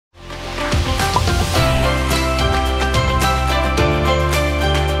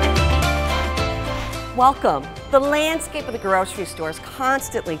Welcome. The landscape of the grocery store is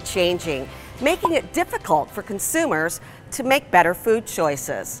constantly changing, making it difficult for consumers to make better food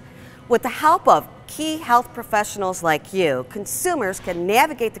choices. With the help of key health professionals like you, consumers can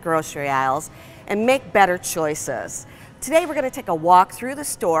navigate the grocery aisles and make better choices. Today we're going to take a walk through the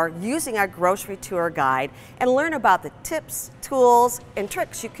store using our grocery tour guide and learn about the tips, tools, and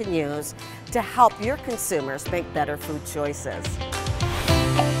tricks you can use to help your consumers make better food choices.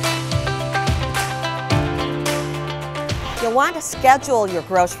 You'll want to schedule your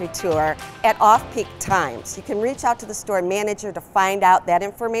grocery tour at off-peak times. You can reach out to the store manager to find out that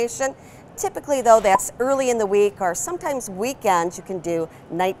information. Typically, though, that's early in the week, or sometimes weekends you can do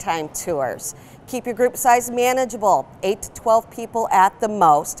nighttime tours. Keep your group size manageable, 8 to 12 people at the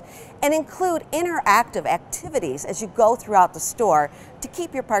most, and include interactive activities as you go throughout the store to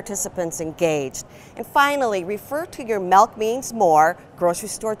keep your participants engaged. And finally, refer to your Milk Means More grocery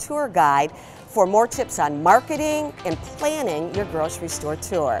store tour guide for more tips on marketing and planning your grocery store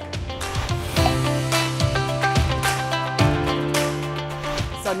tour.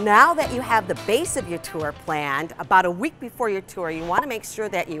 So now that you have the base of your tour planned, about a week before your tour, you want to make sure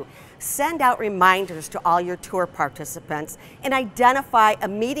that you send out reminders to all your tour participants and identify a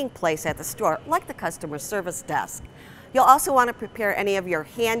meeting place at the store, like the customer service desk. You'll also want to prepare any of your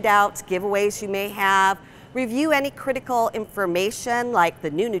handouts, giveaways you may have, review any critical information like the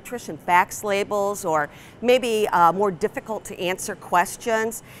new nutrition facts labels or maybe more difficult to answer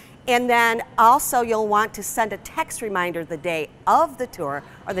questions. And then also you'll want to send a text reminder the day of the tour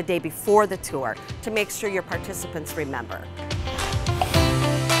or the day before the tour to make sure your participants remember.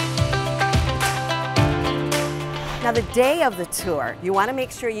 Now the day of the tour, you want to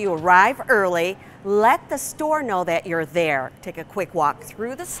make sure you arrive early, let the store know that you're there. Take a quick walk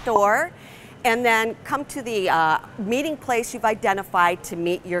through the store and then come to the meeting place you've identified to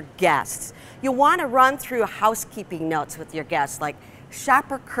meet your guests. You'll want to run through housekeeping notes with your guests, like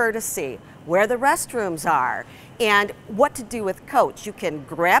shopper courtesy, where the restrooms are, and what to do with coats. You can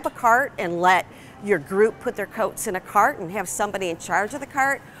grab a cart and let your group put their coats in a cart and have somebody in charge of the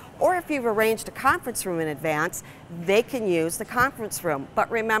cart, or if you've arranged a conference room in advance, they can use the conference room. But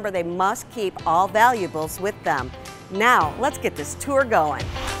remember, they must keep all valuables with them. Now, let's get this tour going.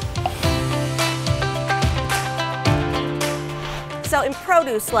 So in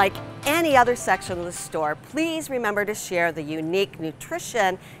produce, like any other section of the store, please remember to share the unique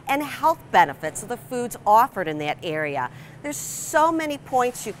nutrition and health benefits of the foods offered in that area. There's so many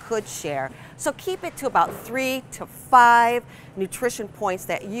points you could share, so keep it to about 3 to 5 nutrition points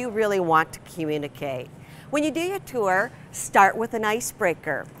that you really want to communicate. When you do your tour, start with an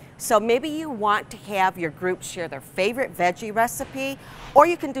icebreaker. So maybe you want to have your group share their favorite veggie recipe, or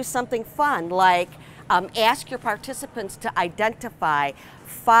you can do something fun like ask your participants to identify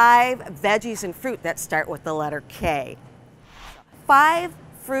 5 veggies and fruit that start with the letter K. 5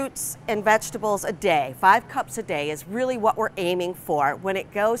 fruits and vegetables a day, 5 cups a day is really what we're aiming for when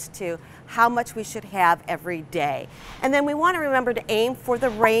it goes to how much we should have every day. And then we want to remember to aim for the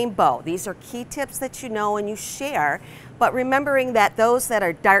rainbow. These are key tips that you know and you share, but remembering that those that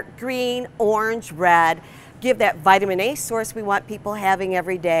are dark green, orange, red, give that vitamin A source we want people having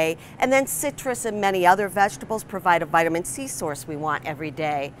every day, and then citrus and many other vegetables provide a vitamin C source we want every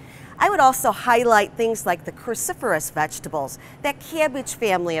day. I would also highlight things like the cruciferous vegetables, that cabbage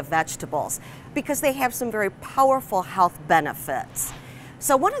family of vegetables, because they have some very powerful health benefits.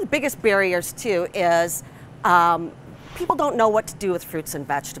 So one of the biggest barriers too is people don't know what to do with fruits and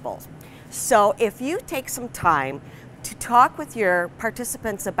vegetables. So if you take some time to talk with your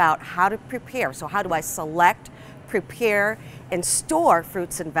participants about how to prepare. So how do I select, prepare, and store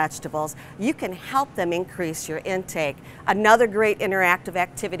fruits and vegetables? You can help them increase your intake. Another great interactive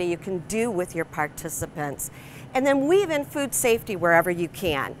activity you can do with your participants. And then weave in food safety wherever you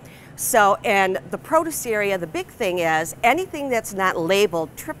can. So in the produce area, the big thing is anything that's not labeled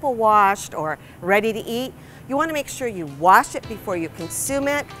triple washed or ready to eat, you want to make sure you wash it before you consume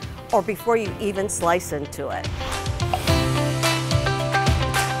it or before you even slice into it.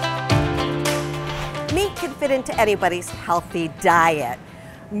 Meat can fit into anybody's healthy diet.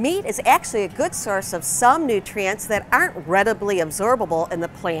 Meat is actually a good source of some nutrients that aren't readily absorbable in the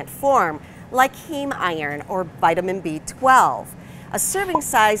plant form, like heme iron or vitamin B12. A serving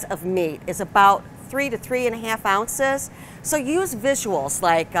size of meat is about 3 to 3.5 ounces, so use visuals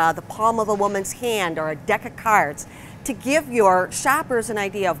like the palm of a woman's hand or a deck of cards to give your shoppers an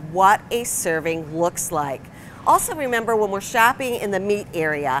idea of what a serving looks like. Also remember, when we're shopping in the meat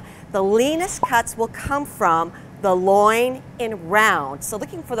area, the leanest cuts will come from the loin and round. So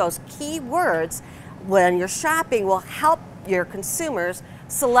looking for those key words when you're shopping will help your consumers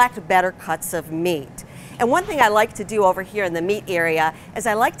select better cuts of meat. And one thing I like to do over here in the meat area is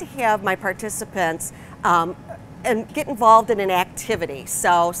I like to have my participants and get involved in an activity.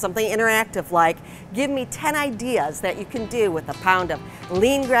 So something interactive like, give me 10 ideas that you can do with a pound of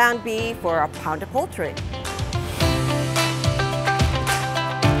lean ground beef or a pound of poultry.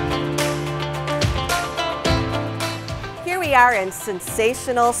 Here we are in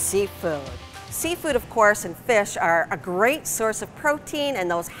sensational seafood. Seafood, of course, and fish are a great source of protein and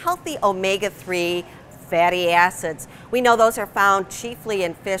those healthy omega-3 fatty acids. We know those are found chiefly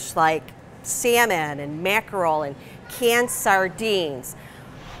in fish like salmon and mackerel and canned sardines.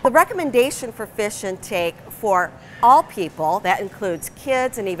 The recommendation for fish intake for all people, that includes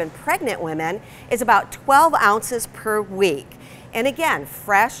kids and even pregnant women, is about 12 ounces per week. And again,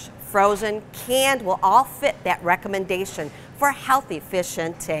 fresh, frozen, canned will all fit that recommendation for healthy fish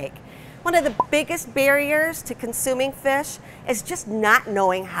intake. One of the biggest barriers to consuming fish is just not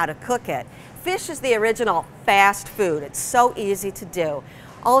knowing how to cook it. Fish is the original fast food. It's so easy to do.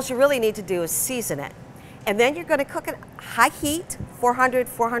 All you really need to do is season it. And then you're going to cook it high heat, 400,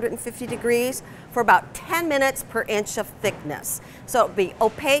 450 degrees, for about 10 minutes per inch of thickness. So it'll be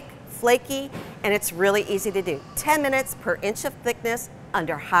opaque, flaky, and it's really easy to do. 10 minutes per inch of thickness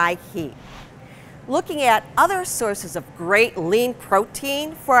under high heat. Looking at other sources of great lean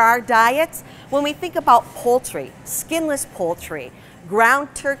protein for our diets, when we think about poultry, skinless poultry, ground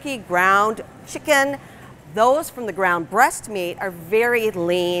turkey, ground chicken, those from the ground breast meat are very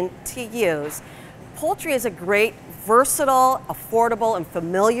lean to use. Poultry is a great, versatile, affordable, and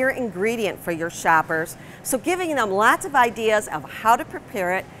familiar ingredient for your shoppers, so giving them lots of ideas of how to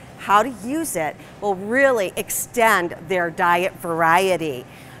prepare it, how to use it, will really extend their diet variety.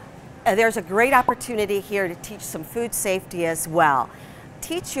 There's a great opportunity here to teach some food safety as well.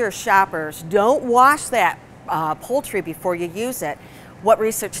 Teach your shoppers, don't wash that poultry before you use it. What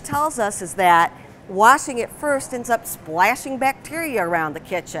research tells us is that washing it first ends up splashing bacteria around the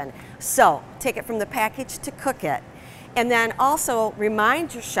kitchen. So take it from the package to cook it. And then also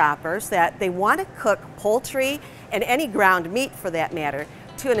remind your shoppers that they want to cook poultry and any ground meat for that matter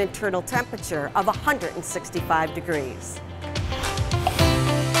to an internal temperature of 165 degrees.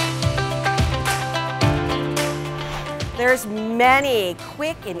 There's many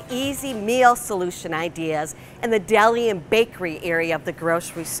quick and easy meal solution ideas in the deli and bakery area of the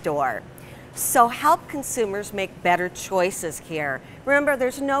grocery store. So help consumers make better choices here. Remember,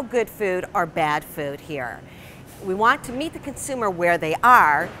 there's no good food or bad food here. We want to meet the consumer where they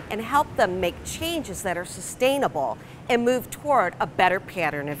are and help them make changes that are sustainable and move toward a better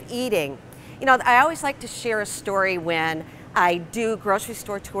pattern of eating. You know, I always like to share a story when I do grocery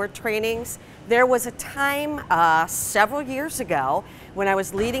store tour trainings. There was a time several years ago when I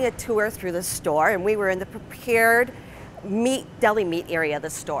was leading a tour through the store and we were in the prepared meat, deli meat area of the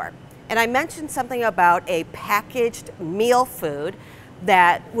store. And I mentioned something about a packaged meal food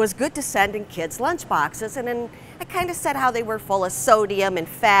that was good to send in kids' lunch boxes, and then I kind of said how they were full of sodium and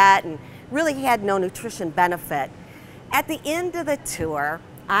fat and really had no nutrition benefit. At the end of the tour,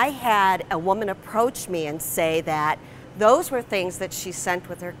 I had a woman approach me and say that those were things that she sent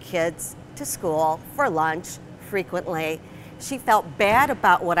with her kids to school for lunch frequently. She felt bad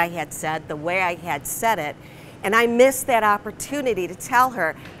about what I had said, the way I had said it, and I missed that opportunity to tell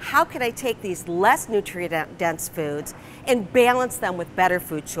her, how can I take these less nutrient-dense foods and balance them with better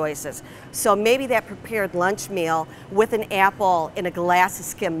food choices? So maybe that prepared lunch meal with an apple in a glass of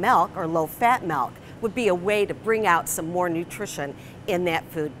skim milk or low-fat milk would be a way to bring out some more nutrition in that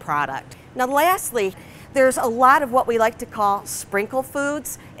food product. Now lastly, there's a lot of what we like to call sprinkle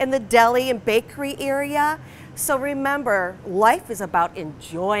foods in the deli and bakery area. So remember, life is about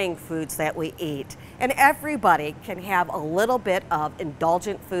enjoying foods that we eat, and everybody can have a little bit of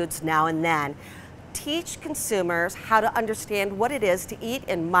indulgent foods now and then. Teach consumers how to understand what it is to eat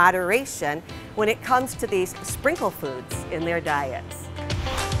in moderation when it comes to these sprinkle foods in their diets.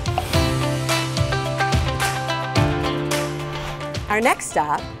 Our next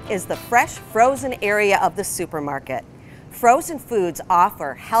stop is the fresh frozen area of the supermarket. Frozen foods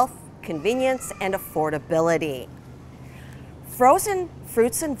offer health, convenience, and affordability. Frozen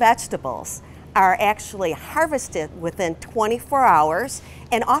fruits and vegetables are actually harvested within 24 hours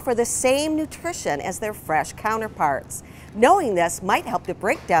and offer the same nutrition as their fresh counterparts. Knowing this might help to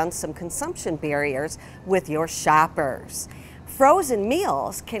break down some consumption barriers with your shoppers. Frozen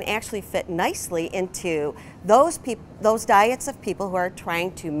meals can actually fit nicely into those diets of people who are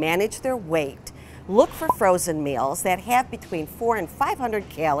trying to manage their weight. Look for frozen meals that have between 400 and 500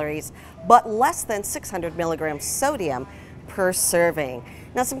 calories, but less than 600 milligrams sodium per serving.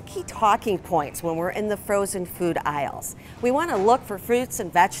 Now, some key talking points when we're in the frozen food aisles. We want to look for fruits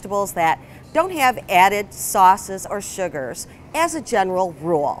and vegetables that don't have added sauces or sugars as a general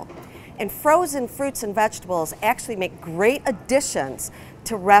rule. And frozen fruits and vegetables actually make great additions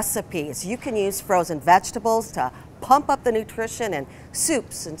to recipes. You can use frozen vegetables to pump up the nutrition in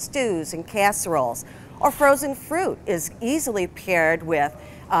soups and stews and casseroles. Or frozen fruit is easily paired with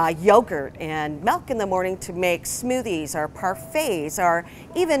yogurt and milk in the morning to make smoothies or parfaits, or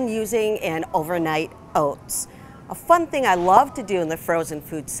even using an overnight oats. A fun thing I love to do in the frozen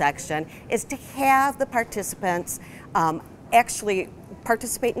food section is to have the participants actually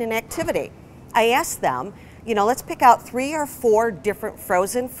participate in an activity. I ask them, let's pick out 3 or 4 different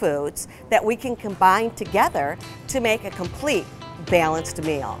frozen foods that we can combine together to make a complete balanced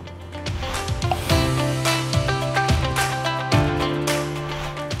meal.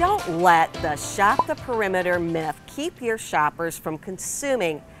 Don't let the shop the perimeter myth keep your shoppers from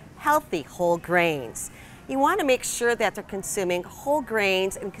consuming healthy whole grains. You want to make sure that they're consuming whole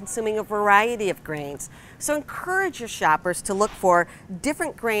grains and consuming a variety of grains. So encourage your shoppers to look for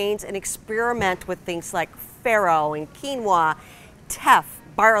different grains and experiment with things like farro and quinoa, teff,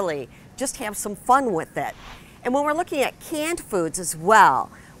 barley. Just have some fun with it. And when we're looking at canned foods as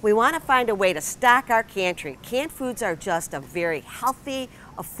well, we want to find a way to stock our pantry. Canned foods are just a very healthy,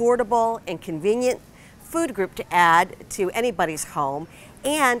 affordable, and convenient food group to add to anybody's home.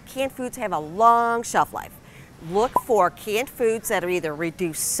 And canned foods have a long shelf life. Look for canned foods that are either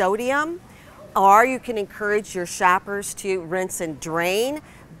reduced sodium, or you can encourage your shoppers to rinse and drain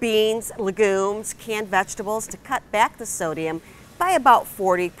beans, legumes, canned vegetables to cut back the sodium by about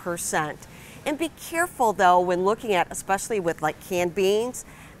 40%. And be careful though when looking at, especially with like canned beans,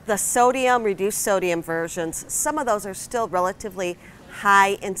 the sodium, reduced sodium versions, some of those are still relatively high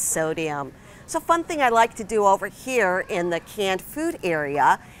in sodium. So fun thing I like to do over here in the canned food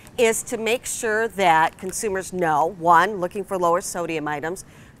area is to make sure that consumers know, 1, looking for lower sodium items,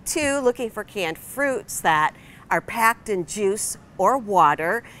 2, looking for canned fruits that are packed in juice or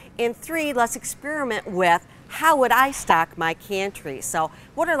water, and 3, let's experiment with how would I stock my pantry. So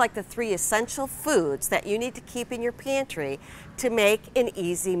what are like the 3 essential foods that you need to keep in your pantry to make an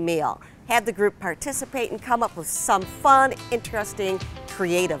easy meal? Have the group participate and come up with some fun, interesting,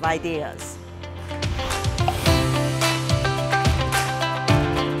 creative ideas.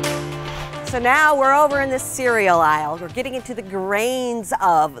 So now we're over in the cereal aisle. We're getting into the grains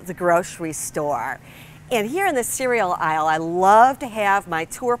of the grocery store. And here in the cereal aisle, I love to have my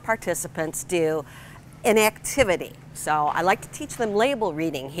tour participants do an activity. So I like to teach them label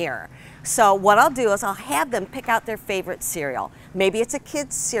reading here. So what I'll do is I'll have them pick out their favorite cereal. Maybe it's a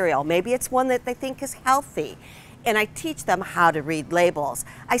kid's cereal, maybe it's one that they think is healthy. And I teach them how to read labels.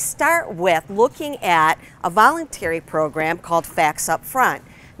 I start with looking at a voluntary program called Facts Up Front.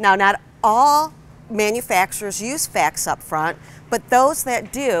 Now, not all manufacturers use Facts Up Front, but those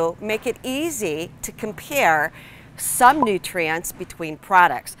that do make it easy to compare some nutrients between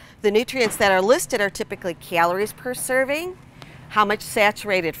products. The nutrients that are listed are typically calories per serving, how much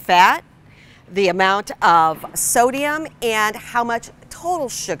saturated fat, the amount of sodium, and how much total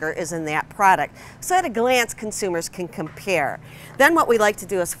sugar is in that product. So at a glance, consumers can compare. Then what we like to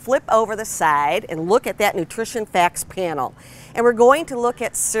do is flip over the side and look at that nutrition facts panel. And we're going to look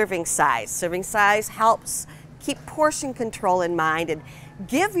at serving size. Serving size helps keep portion control in mind and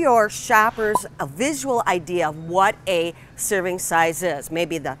give your shoppers a visual idea of what a serving size is.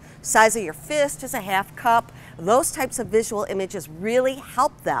 Maybe the size of your fist is a half cup. Those types of visual images really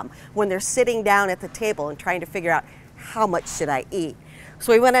help them when they're sitting down at the table and trying to figure out how much should I eat.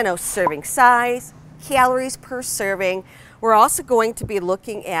 So we want to know serving size, calories per serving. We're also going to be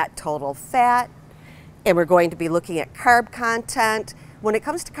looking at total fat, and we're going to be looking at carb content. When it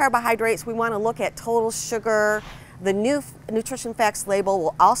comes to carbohydrates, we want to look at total sugar. The new Nutrition Facts label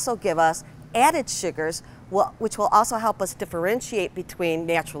will also give us added sugars, which will also help us differentiate between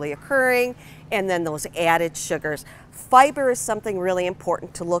naturally occurring and then those added sugars. Fiber is something really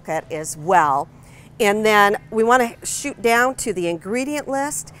important to look at as well. And then we want to shoot down to the ingredient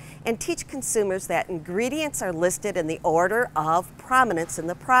list and teach consumers that ingredients are listed in the order of prominence in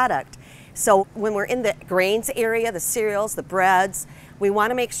the product. So when we're in the grains area, the cereals, the breads, we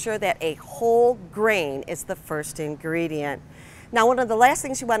want to make sure that a whole grain is the first ingredient. Now, one of the last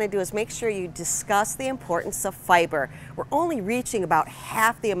things you want to do is make sure you discuss the importance of fiber. We're only reaching about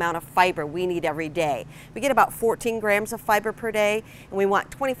half the amount of fiber we need every day. We get about 14 grams of fiber per day, and we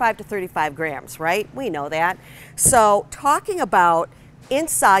want 25 to 35 grams, right? We know that. So talking about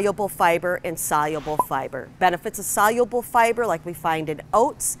insoluble fiber and soluble fiber. Benefits of soluble fiber, like we find in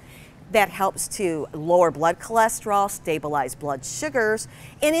oats, that helps to lower blood cholesterol, stabilize blood sugars,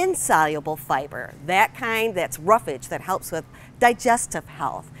 and insoluble fiber, that kind that's roughage that helps with digestive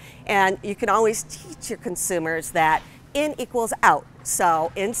health. And you can always teach your consumers that in equals out,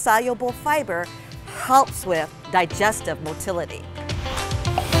 so insoluble fiber helps with digestive motility.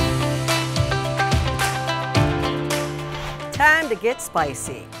 Time to get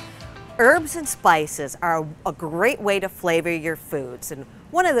spicy. Herbs and spices are a great way to flavor your foods, and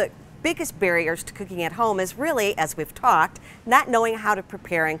one of the biggest barriers to cooking at home is really, as we've talked, not knowing how to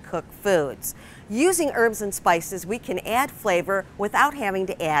prepare and cook foods. Using herbs and spices, we can add flavor without having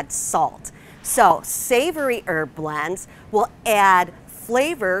to add salt. So savory herb blends will add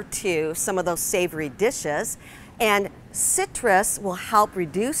flavor to some of those savory dishes, and citrus will help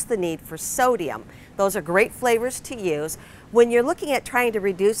reduce the need for sodium. Those are great flavors to use. When you're looking at trying to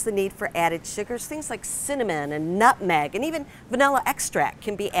reduce the need for added sugars, things like cinnamon and nutmeg and even vanilla extract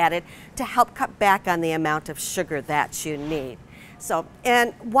can be added to help cut back on the amount of sugar that you need. So,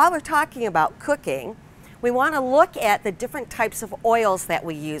 and while we're talking about cooking, we want to look at the different types of oils that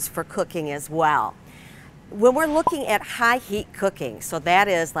we use for cooking as well. When we're looking at high heat cooking, so that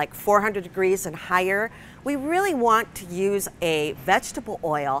is like 400 degrees and higher, we really want to use a vegetable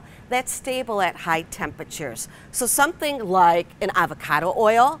oil that's stable at high temperatures. So something like an avocado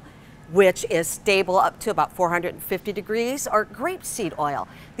oil, which is stable up to about 450 degrees, or grapeseed oil.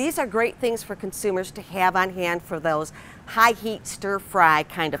 These are great things for consumers to have on hand for those high heat stir fry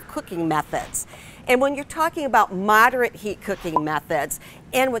kind of cooking methods. And when you're talking about moderate heat cooking methods,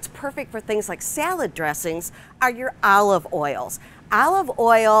 and what's perfect for things like salad dressings are your olive oils. Olive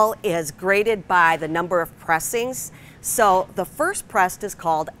oil is graded by the number of pressings. So the first pressed is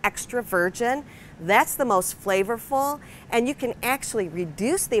called extra virgin. That's the most flavorful, and you can actually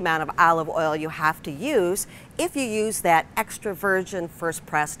reduce the amount of olive oil you have to use if you use that extra virgin first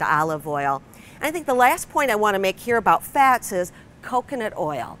pressed olive oil. And I think the last point I want to make here about fats is coconut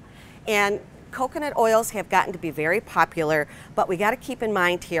oil. And coconut oils have gotten to be very popular, but we got to keep in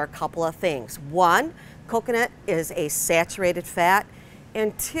mind here a couple of things. One, coconut is a saturated fat,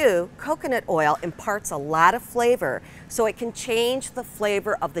 and two, coconut oil imparts a lot of flavor, so it can change the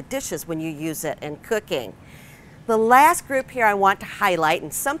flavor of the dishes when you use it in cooking. The last group here I want to highlight,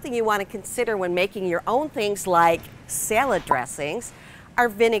 and something you want to consider when making your own things like salad dressings, are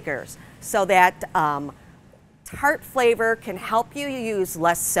vinegars. So that tart flavor can help you use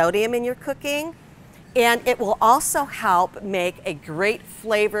less sodium in your cooking, and it will also help make a great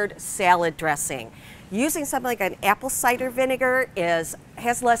flavored salad dressing. Using something like an apple cider vinegar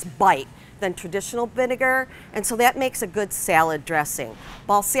has less bite than traditional vinegar, and so that makes a good salad dressing.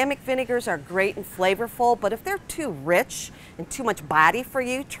 Balsamic vinegars are great and flavorful, but if they're too rich and too much body for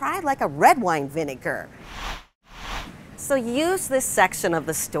you, try like a red wine vinegar. So use this section of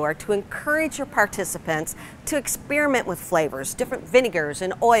the store to encourage your participants to experiment with flavors, different vinegars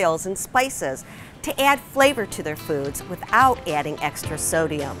and oils and spices, to add flavor to their foods without adding extra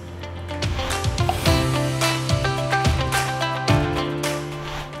sodium.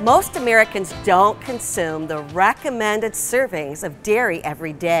 Most Americans don't consume the recommended servings of dairy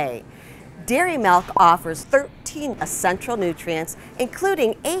every day. Dairy milk offers 13 essential nutrients,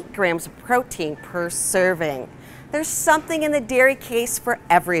 including 8 grams of protein per serving. There's something in the dairy case for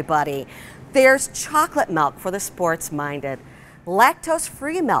everybody. There's chocolate milk for the sports-minded,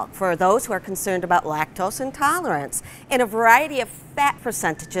 lactose-free milk for those who are concerned about lactose intolerance, and a variety of fat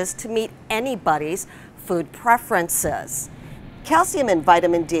percentages to meet anybody's food preferences. Calcium and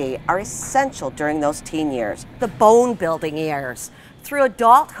vitamin D are essential during those teen years, the bone-building years, through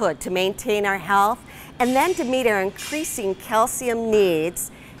adulthood to maintain our health, and then to meet our increasing calcium needs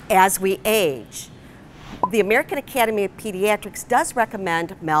as we age. The American Academy of Pediatrics does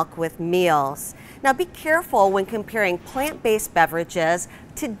recommend milk with meals. Now be careful when comparing plant-based beverages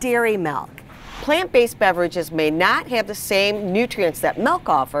to dairy milk. Plant-based beverages may not have the same nutrients that milk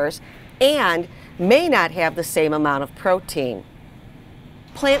offers and may not have the same amount of protein.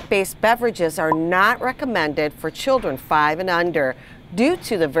 Plant-based beverages are not recommended for children 5 and under due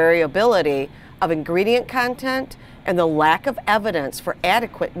to the variability of ingredient content and the lack of evidence for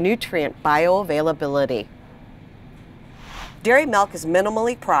adequate nutrient bioavailability. Dairy milk is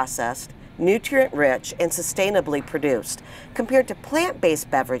minimally processed, nutrient-rich, and sustainably produced, compared to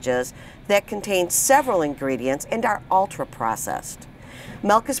plant-based beverages that contain several ingredients and are ultra-processed.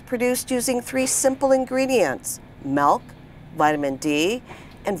 Milk is produced using 3 simple ingredients: milk, vitamin D,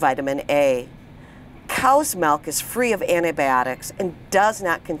 and vitamin A. Cow's milk is free of antibiotics and does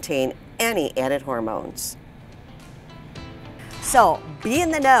not contain any added hormones. So be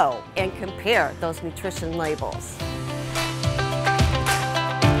in the know and compare those nutrition labels.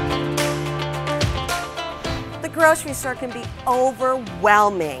 grocery store can be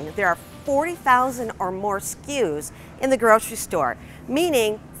overwhelming. There are 40,000 or more SKUs in the grocery store,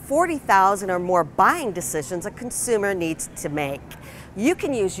 meaning 40,000 or more buying decisions a consumer needs to make. You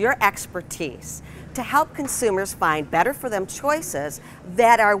can use your expertise to help consumers find better for them choices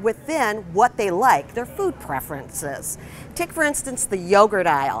that are within what they like, their food preferences. Take for instance the yogurt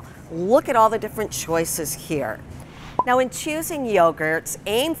aisle. Look at all the different choices here. Now in choosing yogurts,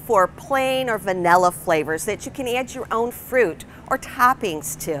 aim for plain or vanilla flavors that you can add your own fruit or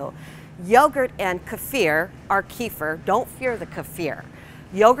toppings to. Yogurt and kefir, or kefir, don't fear the kefir.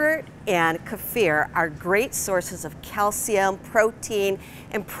 Yogurt and kefir are great sources of calcium, protein,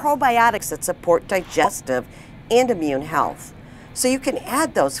 and probiotics that support digestive and immune health. So you can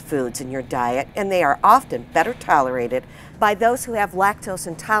add those foods in your diet, and they are often better tolerated by those who have lactose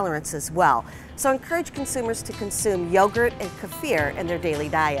intolerance as well. So encourage consumers to consume yogurt and kefir in their daily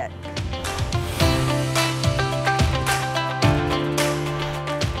diet.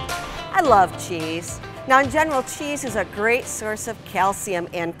 I love cheese. Now in general, cheese is a great source of calcium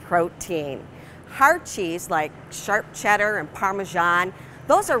and protein. Hard cheese like sharp cheddar and Parmesan,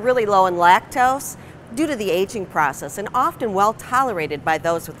 those are really low in lactose due to the aging process and often well tolerated by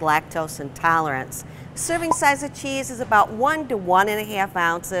those with lactose intolerance. Serving size of cheese is about 1 to 1.5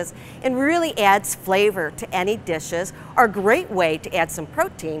 ounces and really adds flavor to any dishes, or a great way to add some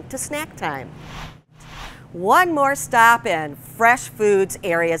protein to snack time. One more stop in fresh foods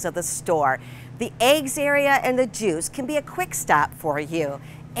areas of the store. The eggs area and the juice can be a quick stop for you.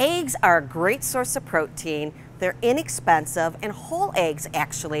 Eggs are a great source of protein. They're inexpensive, and whole eggs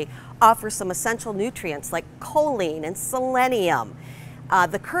actually offer some essential nutrients like choline and selenium.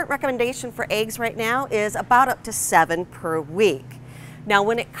 The current recommendation for eggs right now is about up to 7 per week. Now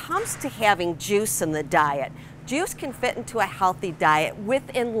when it comes to having juice in the diet, juice can fit into a healthy diet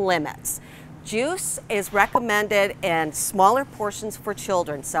within limits. Juice is recommended in smaller portions for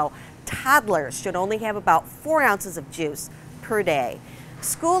children, so toddlers should only have about 4 ounces of juice per day.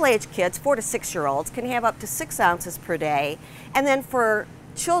 School-age kids, 4 to 6-year-olds, can have up to 6 ounces per day. And then for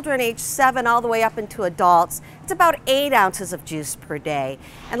children age 7 all the way up into adults, it's about 8 ounces of juice per day.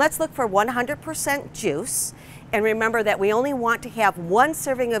 And let's look for 100% juice. And remember that we only want to have 1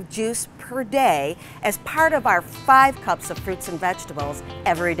 serving of juice per day as part of our 5 cups of fruits and vegetables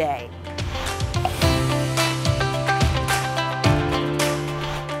every day.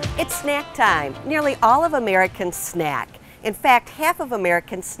 It's snack time. Nearly all of Americans snack. In fact, half of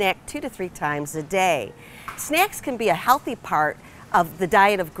Americans snack 2 to 3 times a day. Snacks can be a healthy part of the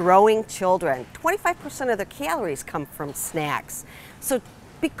diet of growing children. 25% of their calories come from snacks. So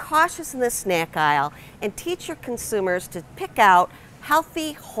be cautious in the snack aisle and teach your consumers to pick out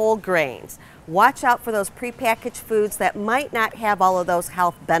healthy whole grains. Watch out for those prepackaged foods that might not have all of those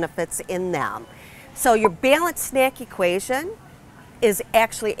health benefits in them. So your balanced snack equation is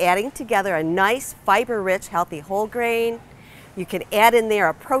actually adding together a nice fiber-rich healthy whole grain. You can add in there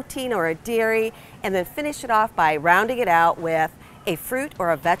a protein or a dairy, and then finish it off by rounding it out with a fruit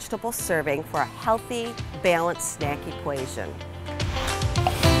or a vegetable serving for a healthy, balanced snack equation.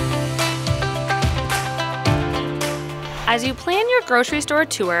 As you plan your grocery store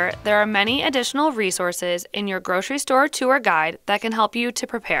tour, there are many additional resources in your grocery store tour guide that can help you to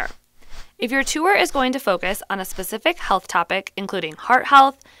prepare. If your tour is going to focus on a specific health topic, including heart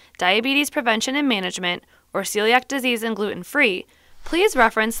health, diabetes prevention and management, or celiac disease and gluten-free, please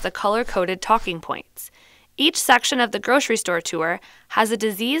reference the color-coded talking points. Each section of the grocery store tour has a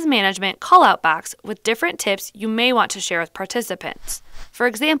disease management call-out box with different tips you may want to share with participants. For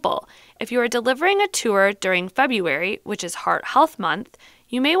example, if you are delivering a tour during February, which is Heart Health Month,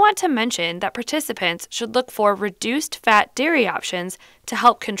 you may want to mention that participants should look for reduced fat dairy options to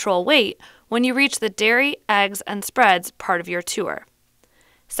help control weight when you reach the dairy, eggs, and spreads part of your tour.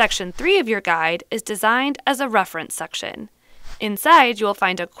 Section 3 of your guide is designed as a reference section. Inside, you will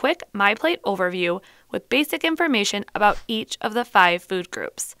find a quick MyPlate overview with basic information about each of the 5 food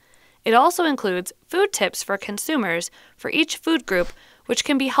groups. It also includes food tips for consumers for each food group, which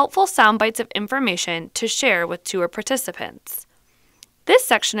can be helpful sound bites of information to share with tour participants. This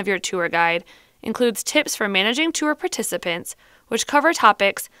section of your tour guide includes tips for managing tour participants, which cover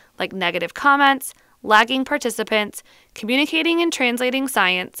topics like negative comments, lagging participants, communicating and translating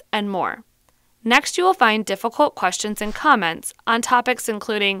science, and more. Next, you will find difficult questions and comments on topics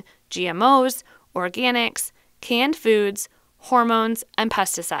including GMOs, organics, canned foods, hormones, and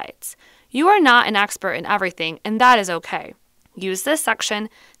pesticides. You are not an expert in everything, and that is okay. Use this section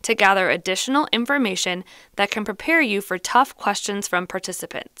to gather additional information that can prepare you for tough questions from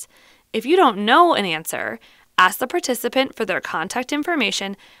participants. If you don't know an answer, Ask the participant for their contact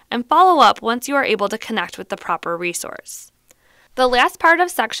information and follow up once you are able to connect with the proper resource. The last part of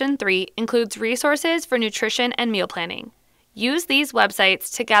Section 3 includes resources for nutrition and meal planning. Use these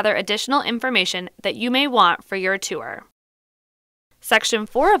websites to gather additional information that you may want for your tour. Section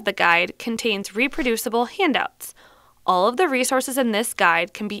 4 of the guide contains reproducible handouts. All of the resources in this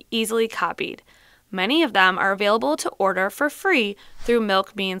guide can be easily copied. Many of them are available to order for free through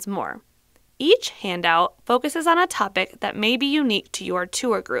Milk Means More. Each handout focuses on a topic that may be unique to your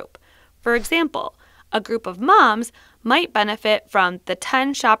tour group. For example, a group of moms might benefit from the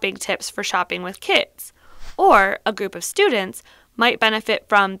 10 shopping tips for shopping with kids, or a group of students might benefit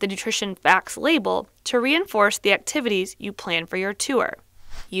from the nutrition facts label to reinforce the activities you plan for your tour.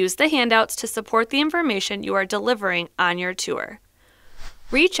 Use the handouts to support the information you are delivering on your tour.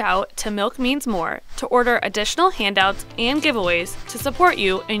 Reach out to Milk Means More to order additional handouts and giveaways to support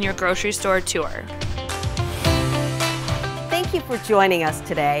you in your grocery store tour. Thank you for joining us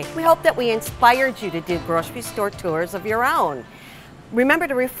today. We hope that we inspired you to do grocery store tours of your own. Remember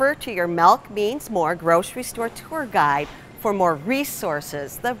to refer to your Milk Means More grocery store tour guide for more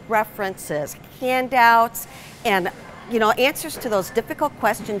resources, the references, handouts, and answers to those difficult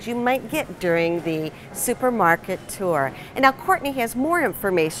questions you might get during the supermarket tour. And now Courtney has more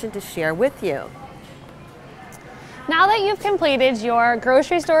information to share with you. Now that you've completed your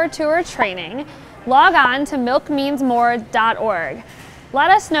grocery store tour training, log on to milkmeansmore.org.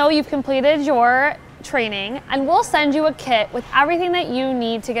 Let us know you've completed your training and we'll send you a kit with everything that you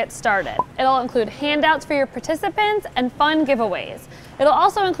need to get started. It'll include handouts for your participants and fun giveaways. It'll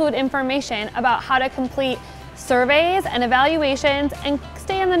also include information about how to complete surveys and evaluations and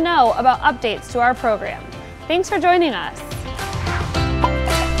stay in the know about updates to our program. Thanks for joining us.